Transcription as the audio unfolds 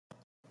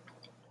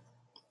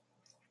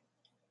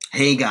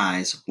Hey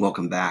guys,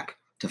 welcome back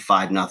to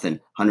 5-0,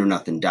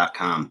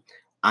 100nothing.com.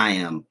 I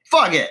am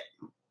Fuck It!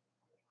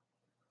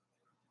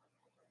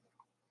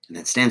 And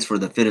that stands for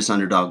the fittest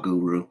underdog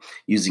guru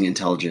using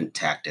intelligent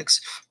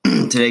tactics.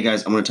 Today,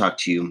 guys, I'm going to talk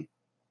to you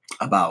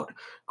about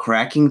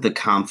cracking the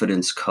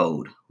confidence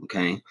code,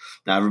 okay?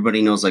 Now,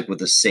 everybody knows, like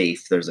with a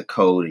safe, there's a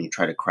code and you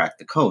try to crack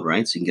the code,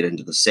 right? So you can get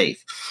into the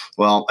safe.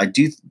 Well, I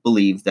do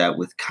believe that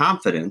with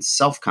confidence,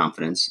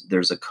 self-confidence,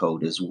 there's a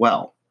code as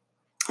well.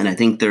 And I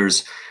think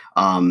there's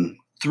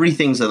three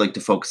things I'd like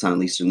to focus on, at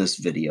least in this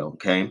video,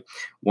 okay?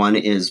 One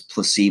is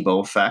placebo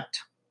effect.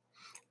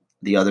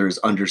 The other is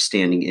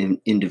understanding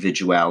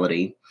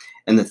individuality.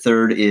 And the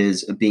third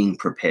is being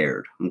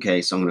prepared,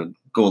 okay? So I'm going to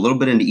go a little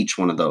bit into each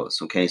one of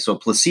those, okay? So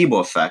placebo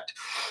effect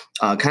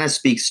kind of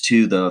speaks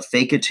to the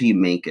fake it till you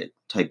make it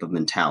type of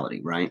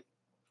mentality, right?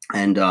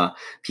 And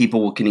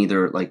people can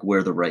either like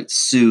wear the right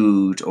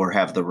suit or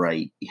have the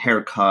right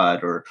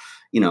haircut or,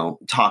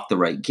 talk the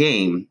right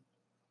game,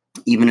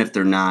 even if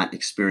they're not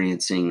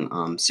experiencing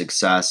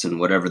success in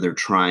whatever they're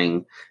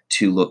trying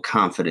to look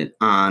confident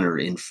on or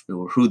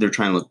who they're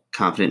trying to look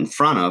confident in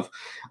front of,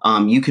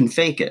 you can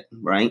fake it,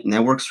 right? And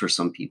that works for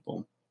some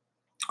people.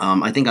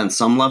 I think on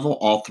some level,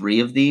 all three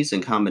of these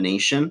in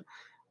combination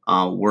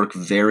work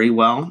very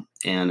well.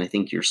 And I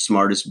think your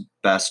smartest,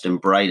 best,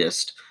 and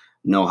brightest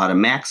know how to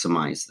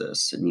maximize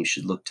this. And you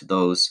should look to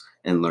those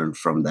and learn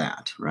from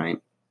that, right?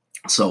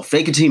 So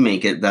fake it till you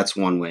make it, that's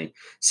one way.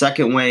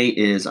 Second way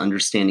is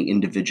understanding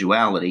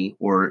individuality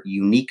or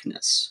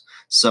uniqueness.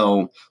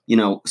 So,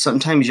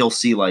 sometimes you'll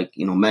see like,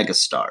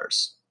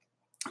 megastars,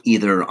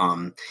 either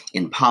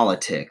in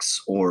politics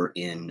or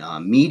in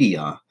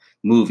media,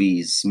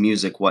 movies,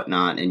 music,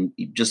 whatnot. And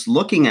just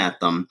looking at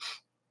them,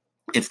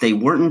 if they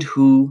weren't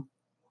who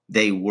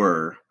they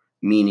were,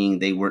 meaning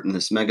they weren't in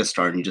this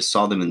megastar and you just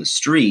saw them in the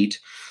street,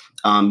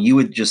 you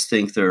would just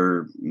think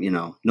they're,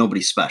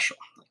 nobody special.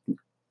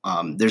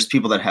 There's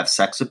people that have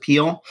sex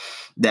appeal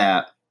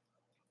that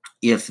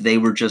if they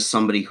were just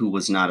somebody who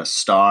was not a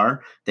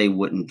star, they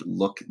wouldn't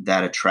look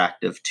that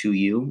attractive to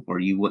you, or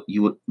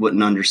you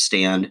wouldn't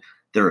understand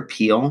their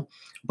appeal.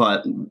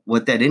 But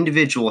what that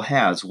individual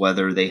has,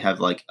 whether they have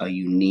like a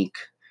unique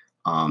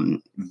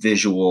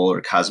visual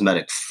or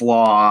cosmetic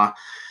flaw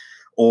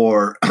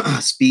or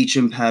speech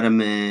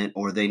impediment,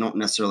 or they don't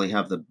necessarily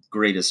have the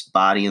greatest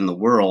body in the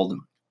world,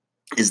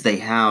 is they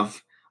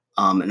have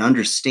an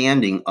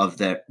understanding of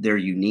their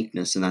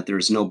uniqueness and that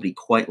there's nobody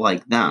quite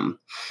like them.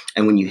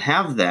 And when you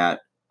have that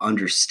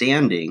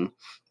understanding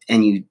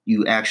and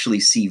you actually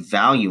see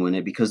value in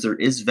it, because there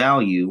is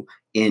value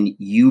in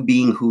you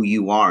being who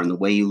you are and the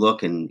way you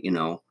look and,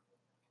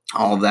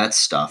 all of that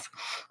stuff,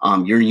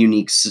 your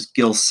unique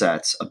skill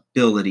sets,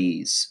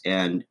 abilities.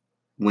 And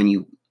when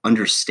you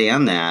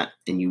understand that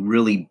and you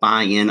really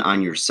buy in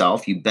on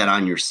yourself, you bet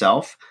on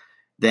yourself,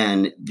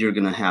 then you're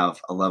going to have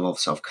a level of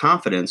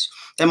self-confidence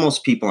that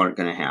most people aren't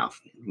going to have.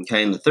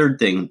 Okay. And the third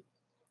thing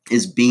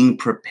is being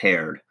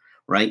prepared,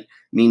 right?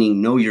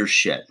 Meaning know your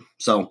shit.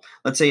 So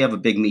let's say you have a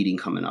big meeting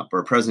coming up or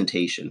a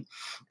presentation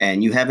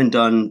and you haven't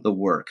done the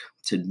work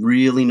to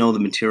really know the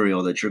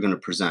material that you're going to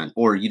present,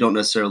 or you don't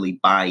necessarily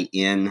buy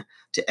in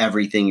to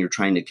everything you're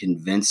trying to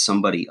convince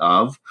somebody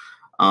of.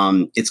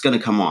 It's going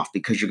to come off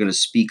because you're going to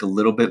speak a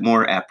little bit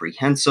more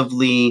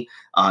apprehensively.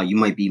 You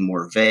might be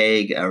more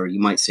vague, or you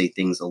might say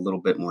things a little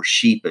bit more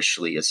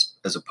sheepishly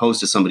as opposed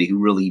to somebody who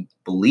really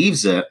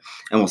believes it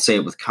and will say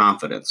it with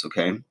confidence.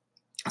 Okay.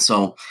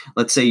 So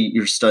let's say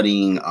you're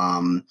studying,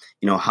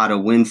 how to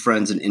win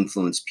friends and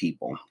influence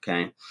people.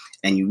 Okay.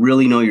 And you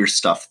really know your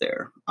stuff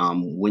there.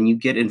 When you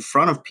get in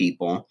front of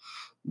people,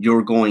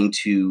 you're going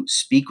to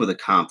speak with a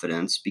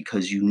confidence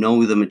because you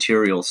know the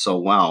material so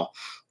well,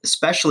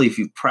 especially if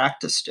you've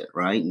practiced it,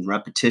 right? And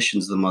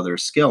repetition's the mother of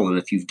skill. And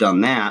if you've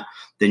done that,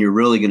 then you're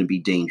really going to be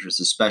dangerous,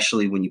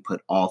 especially when you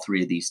put all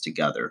three of these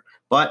together.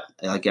 But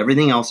like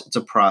everything else, it's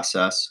a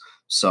process.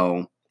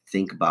 So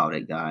think about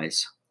it,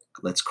 guys.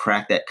 Let's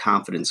crack that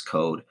confidence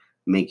code,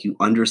 make you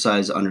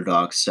undersized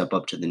underdogs step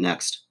up to the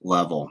next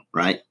level,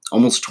 right?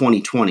 Almost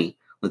 2020.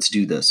 Let's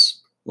do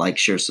this. Like,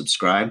 share,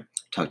 subscribe.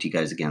 Talk to you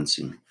guys again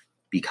soon.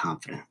 Be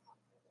confident.